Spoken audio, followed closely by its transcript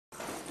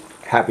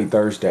Happy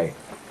Thursday.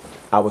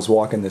 I was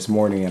walking this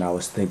morning and I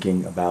was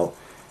thinking about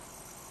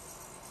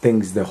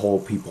things that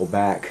hold people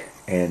back,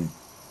 and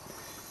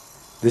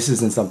this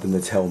isn't something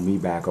that's held me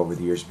back over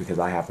the years because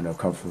I happen to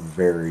come from a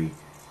very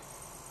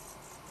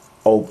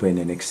open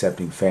and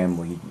accepting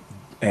family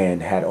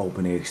and had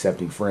open and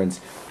accepting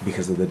friends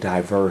because of the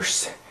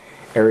diverse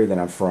area that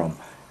I'm from.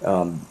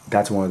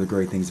 That's one of the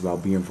great things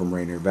about being from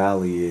Rainier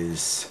Valley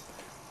is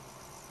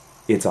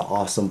it's an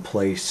awesome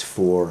place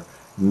for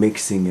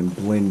mixing and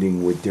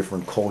blending with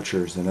different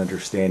cultures and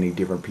understanding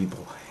different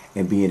people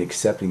and being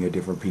accepting of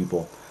different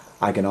people.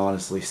 I can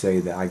honestly say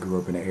that I grew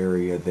up in an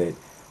area that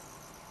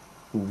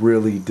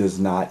really does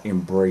not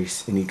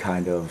embrace any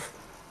kind of,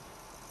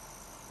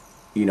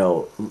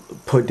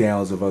 put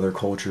downs of other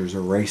cultures or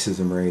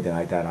racism or anything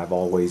like that. I've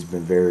always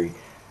been very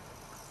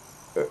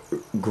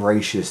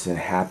gracious and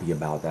happy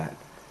about that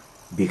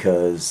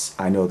because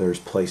I know there's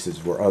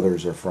places where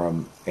others are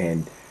from,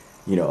 and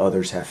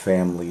others have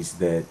families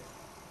that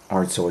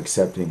aren't so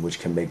accepting,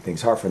 which can make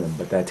things hard for them.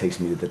 But that takes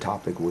me to the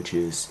topic, which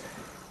is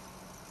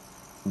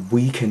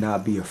we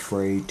cannot be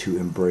afraid to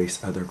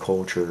embrace other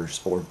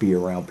cultures or be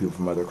around people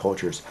from other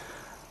cultures.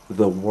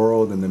 The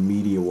world and the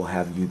media will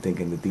have you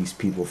thinking that these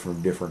people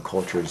from different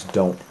cultures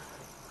don't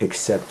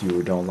accept you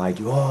or don't like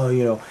you.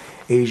 Oh,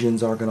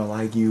 Asians aren't going to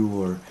like you,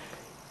 or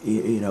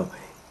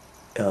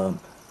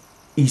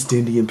East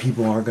Indian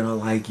people aren't going to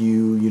like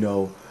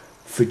you,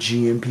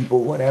 Fijian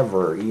people,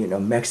 whatever,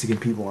 Mexican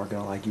people aren't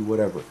going to like you,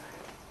 whatever.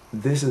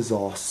 This is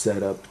all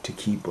set up to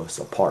keep us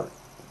apart.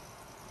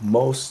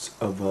 Most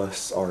of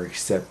us are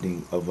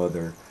accepting of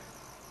other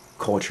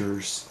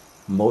cultures.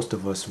 Most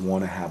of us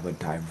want to have a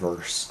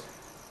diverse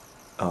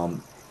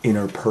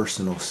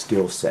interpersonal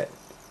skill set.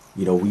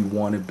 We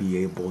want to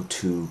be able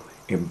to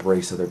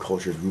embrace other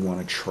cultures. We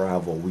want to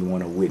travel. We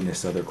want to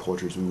witness other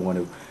cultures. We want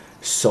to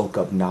soak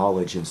up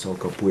knowledge and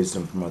soak up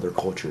wisdom from other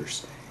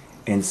cultures.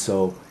 And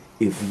so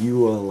if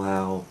you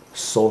allow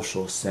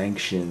social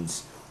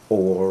sanctions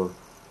or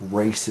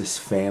racist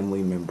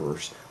family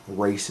members,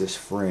 racist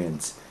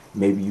friends,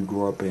 maybe you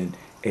grew up in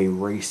a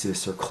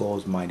racist or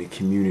closed-minded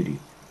community,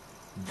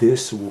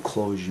 this will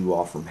close you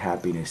off from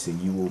happiness, and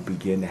you will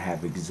begin to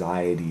have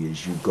anxiety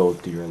as you go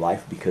through your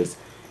life because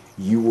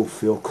you will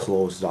feel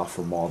closed off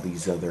from all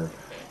these other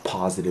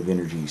positive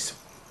energies.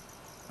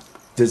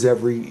 Does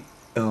every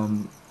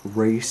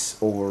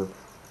race or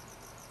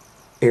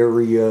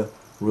area,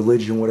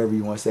 religion, whatever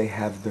you want to say,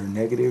 have their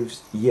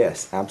negatives?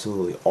 Yes,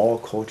 absolutely. All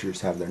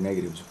cultures have their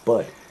negatives,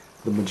 but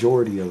the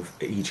majority of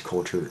each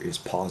culture is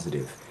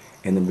positive,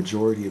 and the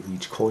majority of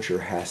each culture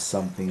has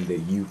something that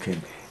you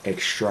can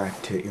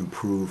extract to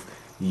improve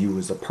you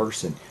as a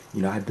person.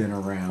 I've been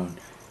around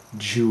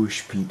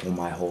Jewish people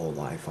my whole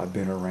life. I've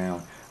been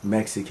around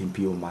Mexican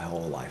people my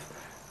whole life.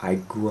 I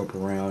grew up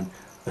around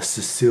a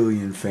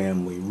Sicilian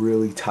family,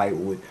 really tight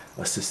with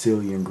a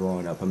Sicilian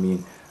growing up.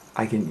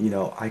 I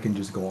can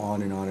just go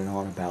on and on and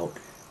on about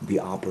the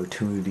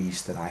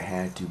opportunities that I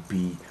had to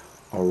be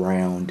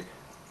around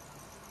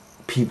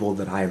people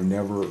that I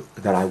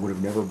would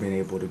have never been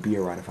able to be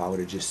around if I would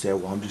have just said,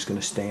 well, I'm just going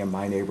to stay in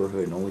my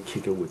neighborhood and only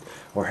kick it with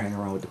or hang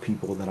around with the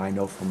people that I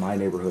know from my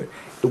neighborhood,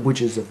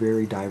 which is a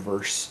very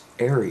diverse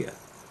area.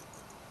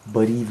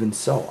 But even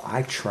so,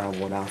 I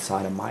traveled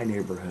outside of my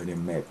neighborhood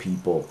and met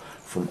people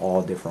from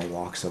all different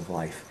walks of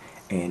life,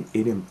 and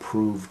it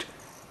improved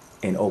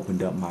and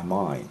opened up my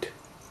mind.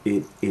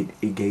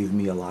 It gave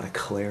me a lot of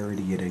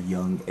clarity at a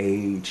young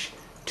age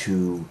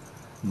to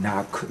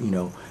not,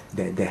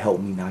 that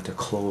helped me not to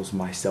close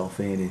myself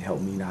in, and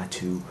helped me not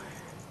to,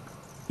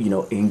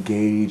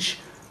 engage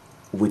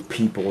with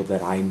people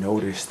that I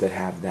noticed that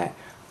have that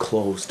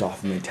closed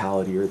off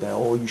mentality, or that,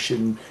 oh, you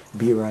shouldn't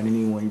be around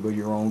anyone but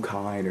your own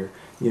kind, or,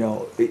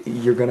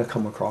 you're going to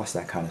come across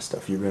that kind of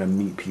stuff. You're going to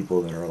meet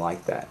people that are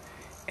like that.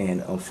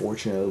 And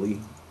unfortunately,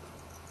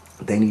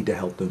 they need to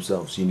help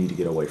themselves. You need to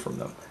get away from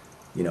them.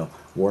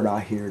 We're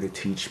not here to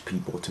teach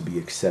people to be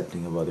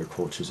accepting of other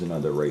cultures and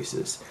other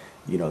races.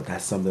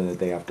 That's something that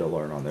they have to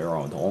learn on their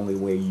own. The only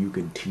way you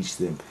can teach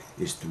them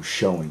is through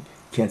showing.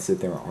 You can't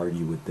sit there and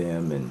argue with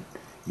them and,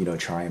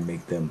 try and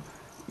make them,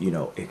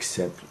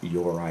 accept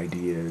your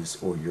ideas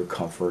or your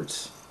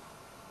comforts.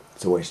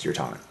 It's a waste of your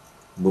time.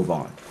 Move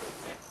on.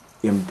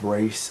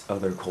 Embrace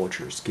other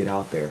cultures. Get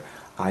out there.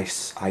 I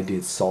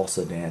did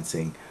salsa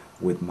dancing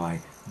with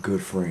my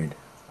good friend.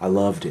 I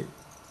loved it.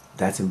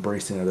 That's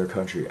embracing another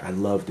country. I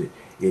loved it.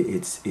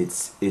 It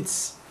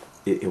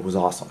was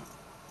awesome.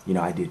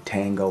 I did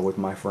tango with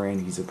my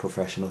friend. He's a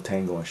professional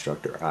tango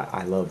instructor.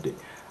 I loved it.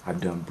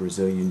 I've done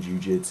Brazilian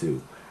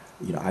jiu-jitsu.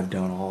 I've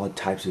done all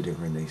types of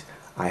different things.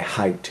 I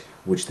hiked,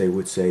 which they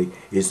would say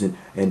isn't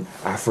an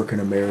African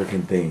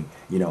American thing.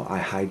 I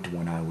hiked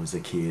when I was a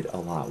kid a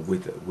lot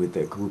with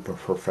a group of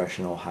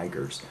professional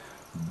hikers,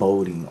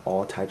 boating,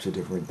 all types of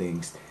different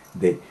things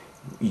that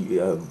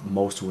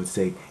most would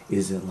say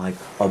isn't like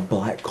a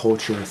black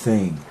culture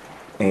thing.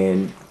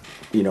 And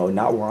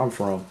not where I'm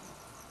from.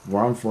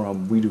 Where I'm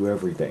from, we do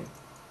everything.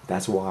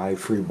 That's why I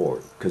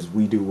freeboard, because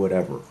we do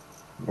whatever.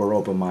 We're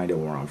open-minded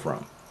where I'm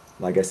from.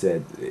 like I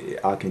said,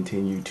 I'll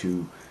continue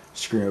to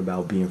scream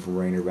about being from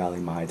Rainier Valley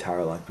my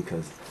entire life,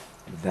 because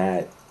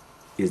that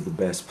is the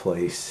best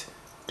place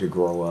to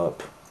grow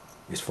up,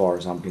 as far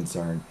as I'm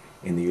concerned,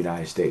 in the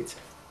United States.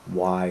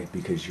 Why?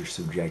 Because you're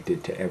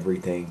subjected to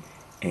everything,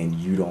 and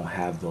you don't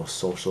have those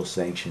social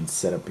sanctions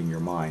set up in your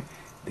mind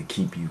that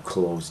keep you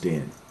closed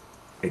in.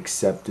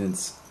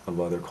 Acceptance of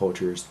other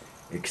cultures,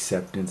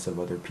 acceptance of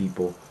other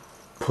people,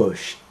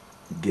 push,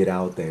 get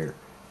out there,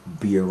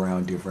 be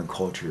around different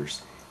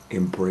cultures,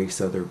 embrace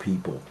other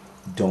people.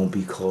 Don't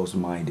be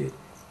closed-minded.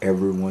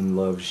 Everyone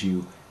loves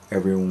you.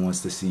 Everyone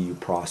wants to see you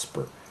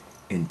prosper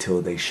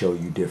until they show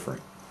you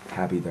different.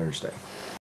 Happy Thursday.